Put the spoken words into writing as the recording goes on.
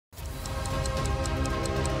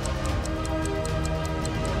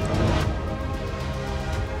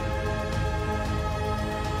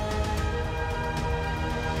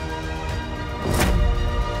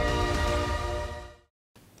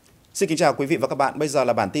Xin kính chào quý vị và các bạn. Bây giờ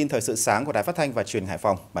là bản tin thời sự sáng của Đài Phát thanh và Truyền Hải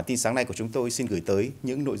Phòng. Bản tin sáng nay của chúng tôi xin gửi tới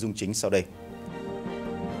những nội dung chính sau đây.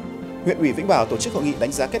 Huyện ủy Vĩnh Bảo tổ chức hội nghị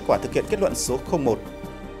đánh giá kết quả thực hiện kết luận số 01.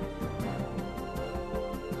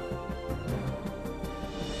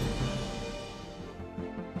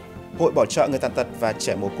 Hội bảo trợ người tàn tật và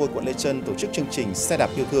trẻ mồ côi quận Lê Chân tổ chức chương trình xe đạp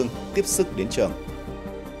yêu thương tiếp sức đến trường.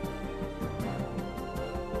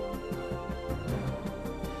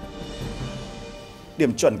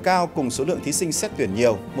 Điểm chuẩn cao cùng số lượng thí sinh xét tuyển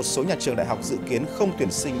nhiều, một số nhà trường đại học dự kiến không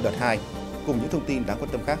tuyển sinh đợt 2. Cùng những thông tin đáng quan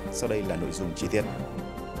tâm khác, sau đây là nội dung chi tiết.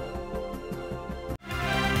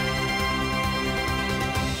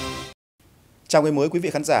 Chào ngày mới quý vị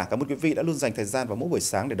khán giả, cảm ơn quý vị đã luôn dành thời gian vào mỗi buổi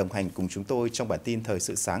sáng để đồng hành cùng chúng tôi trong bản tin thời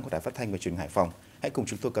sự sáng của Đài Phát thanh và Truyền hình Hải Phòng. Hãy cùng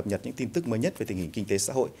chúng tôi cập nhật những tin tức mới nhất về tình hình kinh tế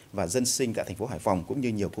xã hội và dân sinh tại thành phố Hải Phòng cũng như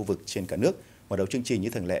nhiều khu vực trên cả nước. Mở đầu chương trình như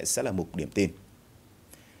thường lệ sẽ là mục điểm tin.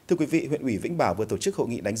 Thưa quý vị, huyện ủy Vĩnh Bảo vừa tổ chức hội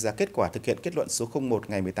nghị đánh giá kết quả thực hiện kết luận số 01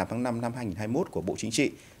 ngày 18 tháng 5 năm 2021 của Bộ Chính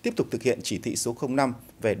trị, tiếp tục thực hiện chỉ thị số 05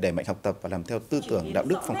 về đẩy mạnh học tập và làm theo tư tưởng đạo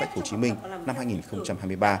đức phong cách Hồ Chí Minh năm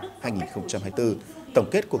 2023-2024, tổng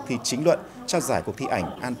kết cuộc thi chính luận, trao giải cuộc thi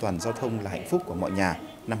ảnh An toàn giao thông là hạnh phúc của mọi nhà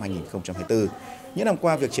năm 2024. Những năm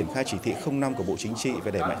qua, việc triển khai chỉ thị 05 của Bộ Chính trị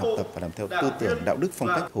về đẩy mạnh học tập và làm theo tư tưởng đạo đức phong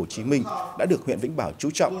cách Hồ Chí Minh đã được huyện Vĩnh Bảo chú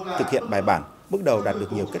trọng, thực hiện bài bản, bước đầu đạt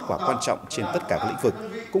được nhiều kết quả quan trọng trên tất cả các lĩnh vực.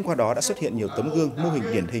 Cũng qua đó đã xuất hiện nhiều tấm gương, mô hình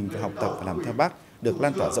điển hình về học tập và làm theo Bác, được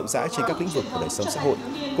lan tỏa rộng rãi trên các lĩnh vực của đời sống xã hội.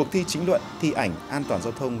 Cuộc thi chính luận, thi ảnh An toàn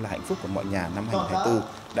giao thông là hạnh phúc của mọi nhà năm 2024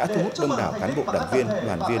 đã thu hút đông đảo cán bộ đảng viên,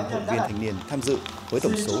 đoàn viên, hội viên thanh niên tham dự với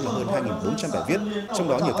tổng số là hơn 2.400 bài viết, trong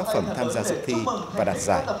đó nhiều tác phẩm tham gia dự thi và đạt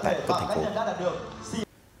giải tại cấp thành phố.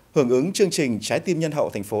 Hưởng ứng chương trình Trái tim nhân hậu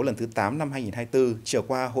thành phố lần thứ 8 năm 2024, chiều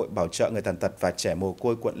qua Hội bảo trợ người tàn tật và trẻ mồ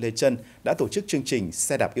côi quận Lê Chân đã tổ chức chương trình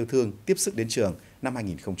xe đạp yêu thương tiếp sức đến trường năm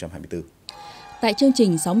 2024. Tại chương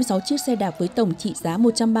trình, 66 chiếc xe đạp với tổng trị giá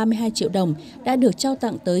 132 triệu đồng đã được trao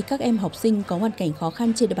tặng tới các em học sinh có hoàn cảnh khó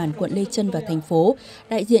khăn trên địa bàn quận Lê Chân và thành phố.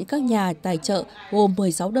 Đại diện các nhà tài trợ gồm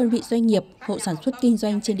 16 đơn vị doanh nghiệp, hộ sản xuất kinh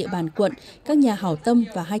doanh trên địa bàn quận, các nhà hảo tâm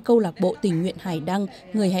và 2 câu lạc bộ tình nguyện Hải Đăng,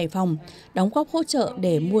 người Hải Phòng đóng góp hỗ trợ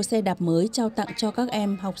để mua xe đạp mới trao tặng cho các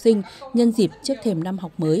em học sinh nhân dịp trước thềm năm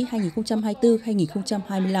học mới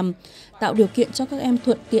 2024-2025, tạo điều kiện cho các em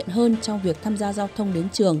thuận tiện hơn trong việc tham gia giao thông đến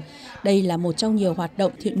trường. Đây là một trong nhiều hoạt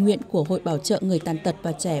động thiện nguyện của Hội bảo trợ người tàn tật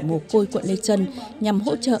và trẻ mồ côi quận Lê Chân nhằm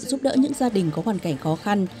hỗ trợ giúp đỡ những gia đình có hoàn cảnh khó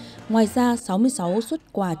khăn. Ngoài ra, 66 suất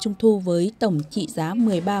quà trung thu với tổng trị giá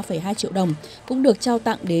 13,2 triệu đồng cũng được trao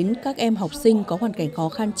tặng đến các em học sinh có hoàn cảnh khó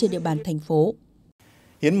khăn trên địa bàn thành phố.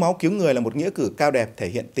 Hiến máu cứu người là một nghĩa cử cao đẹp thể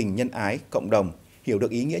hiện tình nhân ái, cộng đồng, hiểu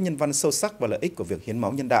được ý nghĩa nhân văn sâu sắc và lợi ích của việc hiến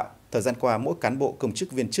máu nhân đạo. Thời gian qua, mỗi cán bộ, công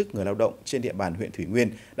chức, viên chức, người lao động trên địa bàn huyện Thủy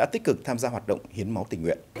Nguyên đã tích cực tham gia hoạt động hiến máu tình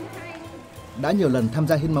nguyện. Đã nhiều lần tham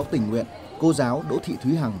gia hiến máu tình nguyện, cô giáo Đỗ Thị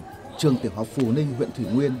Thúy Hằng, trường tiểu học Phù Ninh, huyện Thủy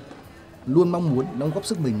Nguyên luôn mong muốn đóng góp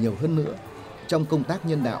sức mình nhiều hơn nữa trong công tác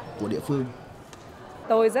nhân đạo của địa phương.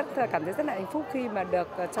 Tôi cảm thấy rất là hạnh phúc khi mà được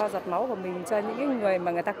cho giọt máu của mình cho những người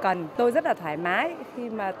mà người ta cần. Tôi rất là thoải mái khi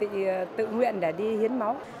mà tự nguyện để đi hiến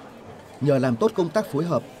máu. Nhờ làm tốt công tác phối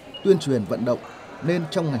hợp, tuyên truyền vận động nên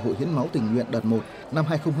trong ngày hội hiến máu tình nguyện đợt 1 năm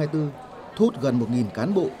 2024 thu hút gần 1.000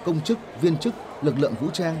 cán bộ, công chức, viên chức, lực lượng vũ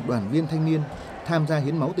trang, đoàn viên thanh niên tham gia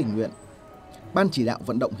hiến máu tình nguyện. Ban chỉ đạo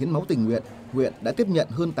vận động hiến máu tình nguyện huyện đã tiếp nhận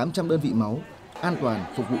hơn 800 đơn vị máu an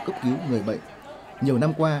toàn phục vụ cấp cứu người bệnh. Nhiều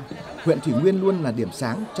năm qua, huyện Thủy Nguyên luôn là điểm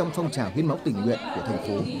sáng trong phong trào hiến máu tình nguyện của thành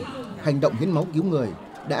phố. Hành động hiến máu cứu người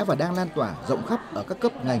đã và đang lan tỏa rộng khắp ở các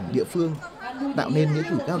cấp ngành địa phương, tạo nên nghĩa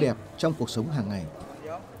cử cao đẹp trong cuộc sống hàng ngày.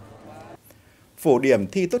 Phổ điểm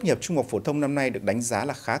thi tốt nghiệp trung học phổ thông năm nay được đánh giá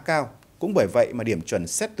là khá cao. Cũng bởi vậy mà điểm chuẩn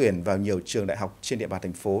xét tuyển vào nhiều trường đại học trên địa bàn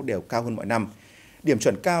thành phố đều cao hơn mọi năm. Điểm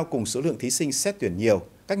chuẩn cao cùng số lượng thí sinh xét tuyển nhiều,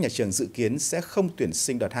 các nhà trường dự kiến sẽ không tuyển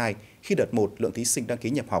sinh đợt 2 khi đợt 1 lượng thí sinh đăng ký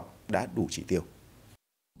nhập học đã đủ chỉ tiêu.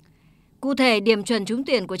 Cụ thể, điểm chuẩn trúng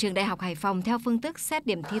tuyển của trường Đại học Hải Phòng theo phương thức xét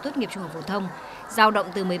điểm thi tốt nghiệp trung học phổ thông dao động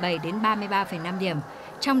từ 17 đến 33,5 điểm,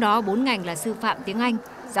 trong đó 4 ngành là sư phạm tiếng Anh,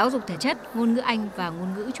 giáo dục thể chất, ngôn ngữ Anh và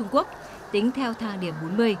ngôn ngữ Trung Quốc, tính theo thang điểm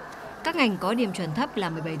 40. Các ngành có điểm chuẩn thấp là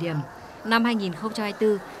 17 điểm. Năm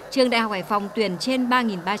 2024, trường Đại học Hải Phòng tuyển trên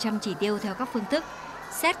 3.300 chỉ tiêu theo các phương thức: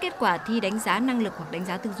 xét kết quả thi đánh giá năng lực hoặc đánh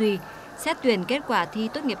giá tư duy, xét tuyển kết quả thi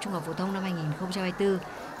tốt nghiệp trung học phổ thông năm 2024,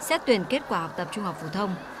 xét tuyển kết quả học tập trung học phổ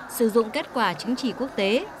thông, sử dụng kết quả chứng chỉ quốc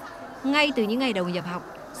tế. Ngay từ những ngày đầu nhập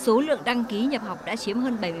học, số lượng đăng ký nhập học đã chiếm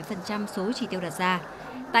hơn 70% số chỉ tiêu đặt ra.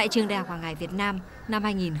 Tại trường Đại học Hàng hải Việt Nam, năm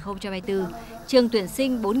 2024, trường tuyển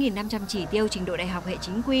sinh 4.500 chỉ tiêu trình độ đại học hệ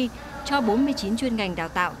chính quy cho 49 chuyên ngành đào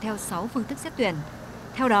tạo theo 6 phương thức xét tuyển.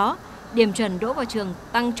 Theo đó, điểm chuẩn đỗ vào trường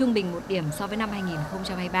tăng trung bình 1 điểm so với năm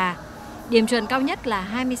 2023. Điểm chuẩn cao nhất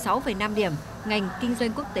là 26,5 điểm ngành kinh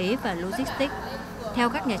doanh quốc tế và logistics. Theo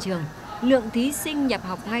các nhà trường, lượng thí sinh nhập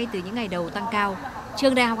học ngay từ những ngày đầu tăng cao.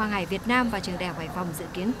 Trường Đại học Hàng hải Việt Nam và Trường Đại học Hải Phòng dự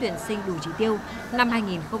kiến tuyển sinh đủ chỉ tiêu năm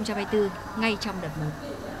 2024 ngay trong đợt 1.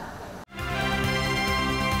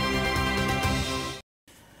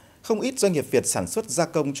 Không ít doanh nghiệp Việt sản xuất gia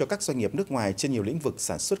công cho các doanh nghiệp nước ngoài trên nhiều lĩnh vực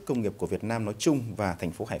sản xuất công nghiệp của Việt Nam nói chung và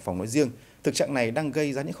thành phố Hải Phòng nói riêng. Thực trạng này đang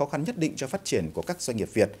gây ra những khó khăn nhất định cho phát triển của các doanh nghiệp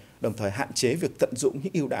Việt, đồng thời hạn chế việc tận dụng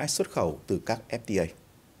những ưu đãi xuất khẩu từ các FTA.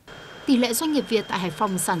 Tỷ lệ doanh nghiệp Việt tại Hải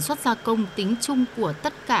Phòng sản xuất gia công tính chung của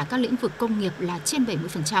tất cả các lĩnh vực công nghiệp là trên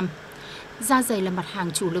 70%. Da giày là mặt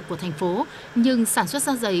hàng chủ lực của thành phố, nhưng sản xuất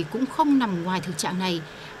da giày cũng không nằm ngoài thực trạng này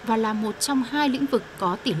và là một trong hai lĩnh vực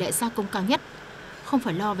có tỷ lệ gia công cao nhất. Không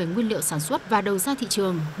phải lo về nguyên liệu sản xuất và đầu ra thị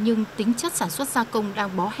trường, nhưng tính chất sản xuất gia công đang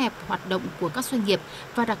bó hẹp hoạt động của các doanh nghiệp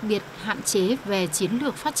và đặc biệt hạn chế về chiến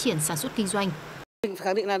lược phát triển sản xuất kinh doanh. Mình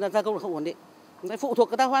khẳng định là gia công là không ổn định, phụ thuộc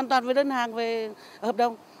người ta hoàn toàn với đơn hàng, về hợp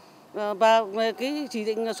đồng và về cái chỉ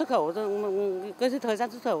định xuất khẩu, cái thời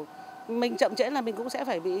gian xuất khẩu. Mình chậm trễ là mình cũng sẽ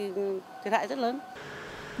phải bị thiệt hại rất lớn.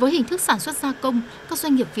 Với hình thức sản xuất gia công, các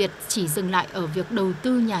doanh nghiệp Việt chỉ dừng lại ở việc đầu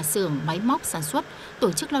tư nhà xưởng, máy móc sản xuất,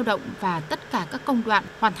 tổ chức lao động và tất cả các công đoạn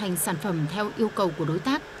hoàn thành sản phẩm theo yêu cầu của đối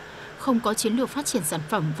tác. Không có chiến lược phát triển sản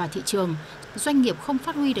phẩm và thị trường, doanh nghiệp không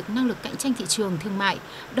phát huy được năng lực cạnh tranh thị trường thương mại,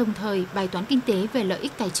 đồng thời bài toán kinh tế về lợi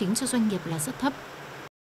ích tài chính cho doanh nghiệp là rất thấp.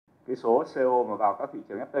 Cái số CO mà vào các thị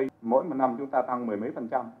trường FTA mỗi một năm chúng ta tăng 10 mấy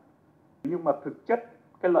 %. Nhưng mà thực chất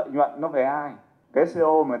cái lợi nhuận nó về ai? Cái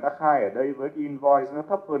CO mà người ta khai ở đây với cái invoice nó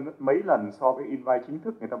thấp hơn mấy lần so với invoice chính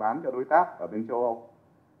thức người ta bán cho đối tác ở bên châu Âu.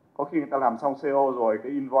 Có khi người ta làm xong CO rồi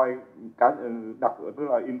cái invoice đặc tức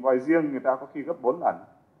là invoice riêng người ta có khi gấp 4 lần.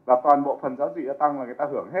 Và toàn bộ phần giá trị đã tăng là người ta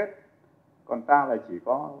hưởng hết. Còn ta là chỉ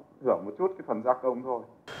có hưởng một chút cái phần gia công thôi.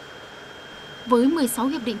 Với 16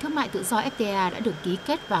 hiệp định thương mại tự do FTA đã được ký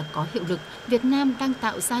kết và có hiệu lực, Việt Nam đang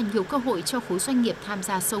tạo ra nhiều cơ hội cho khối doanh nghiệp tham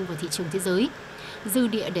gia sâu vào thị trường thế giới. Dư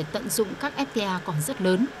địa để tận dụng các FTA còn rất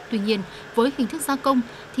lớn. Tuy nhiên, với hình thức gia công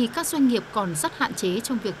thì các doanh nghiệp còn rất hạn chế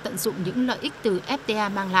trong việc tận dụng những lợi ích từ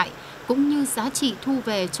FTA mang lại, cũng như giá trị thu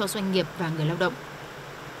về cho doanh nghiệp và người lao động.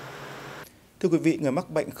 Thưa quý vị, người mắc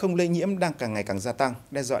bệnh không lây nhiễm đang càng ngày càng gia tăng,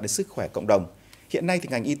 đe dọa đến sức khỏe cộng đồng. Hiện nay thì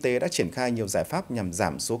ngành y tế đã triển khai nhiều giải pháp nhằm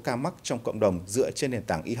giảm số ca mắc trong cộng đồng dựa trên nền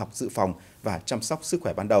tảng y học dự phòng và chăm sóc sức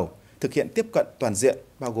khỏe ban đầu, thực hiện tiếp cận toàn diện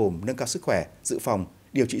bao gồm nâng cao sức khỏe, dự phòng,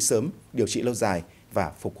 điều trị sớm, điều trị lâu dài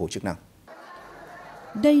và phục hồi chức năng.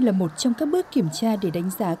 Đây là một trong các bước kiểm tra để đánh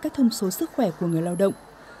giá các thông số sức khỏe của người lao động.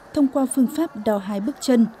 Thông qua phương pháp đo 2 bước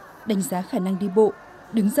chân, đánh giá khả năng đi bộ,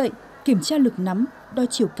 đứng dậy, kiểm tra lực nắm, đo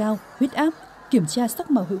chiều cao, huyết áp, kiểm tra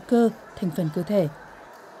sắc màu hữu cơ, thành phần cơ thể.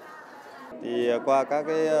 Thì qua các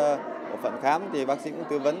cái bộ phận khám thì bác sĩ cũng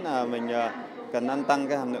tư vấn là mình cần ăn tăng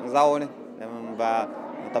cái hàm lượng rau này và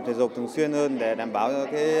tập thể dục thường xuyên hơn để đảm bảo cho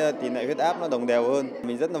cái tỷ lệ huyết áp nó đồng đều hơn.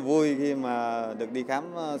 Mình rất là vui khi mà được đi khám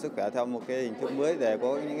sức khỏe theo một cái hình thức mới để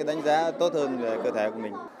có những cái đánh giá tốt hơn về cơ thể của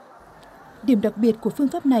mình. Điểm đặc biệt của phương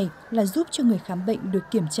pháp này là giúp cho người khám bệnh được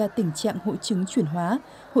kiểm tra tình trạng hội chứng chuyển hóa,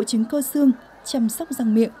 hội chứng cơ xương, chăm sóc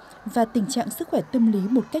răng miệng và tình trạng sức khỏe tâm lý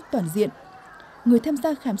một cách toàn diện. Người tham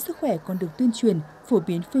gia khám sức khỏe còn được tuyên truyền, phổ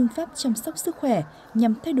biến phương pháp chăm sóc sức khỏe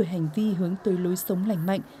nhằm thay đổi hành vi hướng tới lối sống lành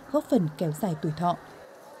mạnh, góp phần kéo dài tuổi thọ.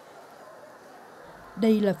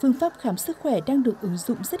 Đây là phương pháp khám sức khỏe đang được ứng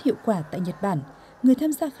dụng rất hiệu quả tại Nhật Bản. Người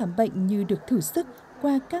tham gia khám bệnh như được thử sức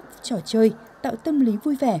qua các trò chơi, tạo tâm lý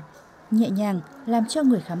vui vẻ, nhẹ nhàng, làm cho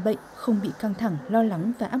người khám bệnh không bị căng thẳng, lo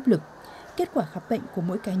lắng và áp lực. Kết quả khám bệnh của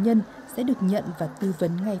mỗi cá nhân sẽ được nhận và tư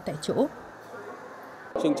vấn ngay tại chỗ.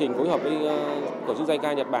 Chương trình phối hợp với tổ chức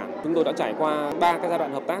JICA Nhật Bản, chúng tôi đã trải qua 3 cái giai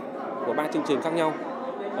đoạn hợp tác của 3 chương trình khác nhau.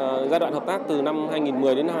 Giai đoạn hợp tác từ năm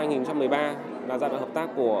 2010 đến năm 2013 là giai đoạn hợp tác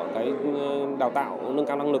của cái đào tạo nâng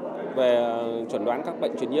cao năng lực về chẩn đoán các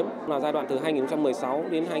bệnh truyền nhiễm. Là giai đoạn từ 2016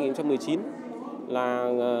 đến 2019 là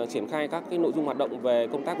triển khai các cái nội dung hoạt động về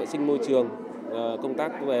công tác vệ sinh môi trường, công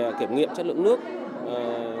tác về kiểm nghiệm chất lượng nước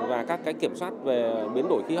và các cái kiểm soát về biến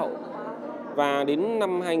đổi khí hậu. Và đến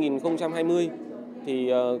năm 2020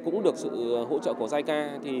 thì cũng được sự hỗ trợ của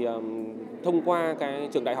JICA thì thông qua cái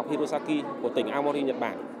trường đại học Hirosaki của tỉnh Aomori, Nhật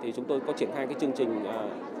Bản thì chúng tôi có triển khai cái chương trình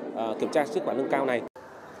kiểm tra sức khỏe nâng cao này.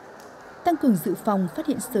 Tăng cường dự phòng, phát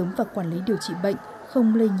hiện sớm và quản lý điều trị bệnh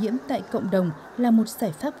không lây nhiễm tại cộng đồng là một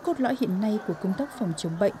giải pháp cốt lõi hiện nay của công tác phòng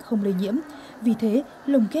chống bệnh không lây nhiễm. Vì thế,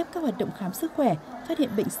 lồng ghép các hoạt động khám sức khỏe, phát hiện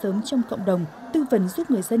bệnh sớm trong cộng đồng, tư vấn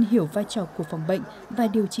giúp người dân hiểu vai trò của phòng bệnh và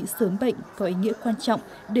điều trị sớm bệnh có ý nghĩa quan trọng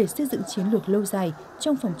để xây dựng chiến lược lâu dài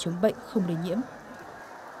trong phòng chống bệnh không lây nhiễm.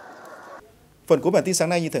 Phần cuối bản tin sáng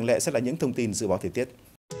nay như thường lệ sẽ là những thông tin dự báo thời tiết.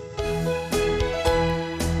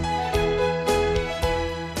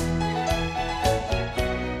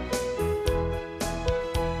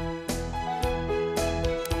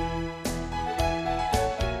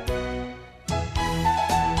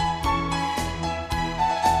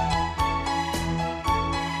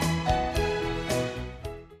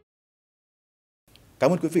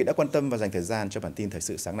 Cảm ơn quý vị đã quan tâm và dành thời gian cho bản tin thời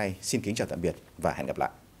sự sáng nay. Xin kính chào tạm biệt và hẹn gặp lại.